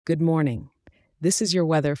Good morning. This is your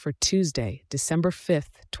weather for Tuesday, December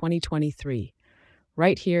 5th, 2023,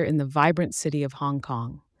 right here in the vibrant city of Hong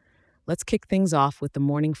Kong. Let's kick things off with the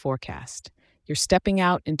morning forecast. You're stepping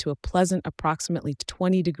out into a pleasant approximately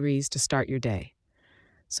 20 degrees to start your day.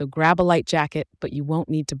 So grab a light jacket, but you won't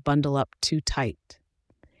need to bundle up too tight.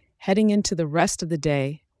 Heading into the rest of the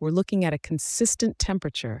day, we're looking at a consistent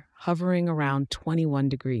temperature hovering around 21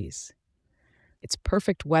 degrees. It's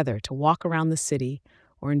perfect weather to walk around the city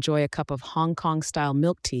or enjoy a cup of Hong Kong style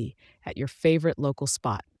milk tea at your favorite local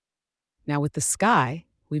spot. Now, with the sky,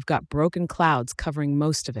 we've got broken clouds covering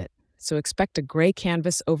most of it, so expect a gray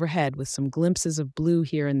canvas overhead with some glimpses of blue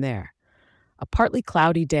here and there. A partly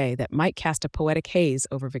cloudy day that might cast a poetic haze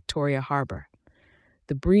over Victoria Harbor.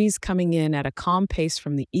 The breeze coming in at a calm pace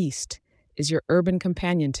from the east is your urban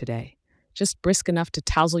companion today, just brisk enough to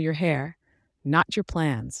tousle your hair, not your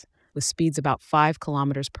plans, with speeds about 5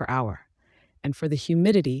 kilometers per hour. And for the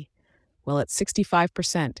humidity, well, at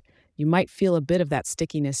 65%, you might feel a bit of that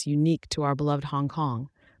stickiness unique to our beloved Hong Kong,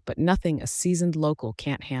 but nothing a seasoned local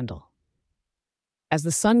can't handle. As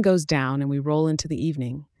the sun goes down and we roll into the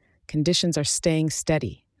evening, conditions are staying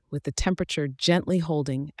steady, with the temperature gently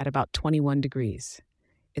holding at about 21 degrees.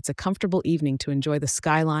 It's a comfortable evening to enjoy the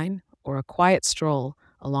skyline or a quiet stroll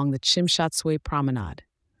along the Tsim Sha Tsui promenade.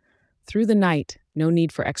 Through the night, no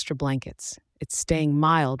need for extra blankets. It's staying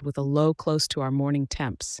mild with a low close to our morning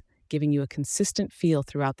temps, giving you a consistent feel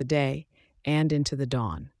throughout the day and into the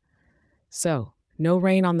dawn. So, no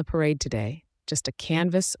rain on the parade today, just a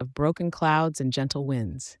canvas of broken clouds and gentle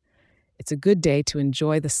winds. It's a good day to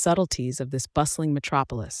enjoy the subtleties of this bustling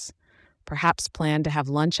metropolis. Perhaps plan to have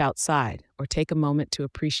lunch outside or take a moment to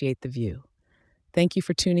appreciate the view. Thank you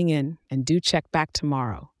for tuning in, and do check back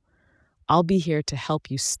tomorrow. I'll be here to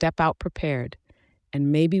help you step out prepared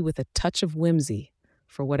and maybe with a touch of whimsy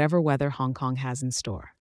for whatever weather Hong Kong has in store.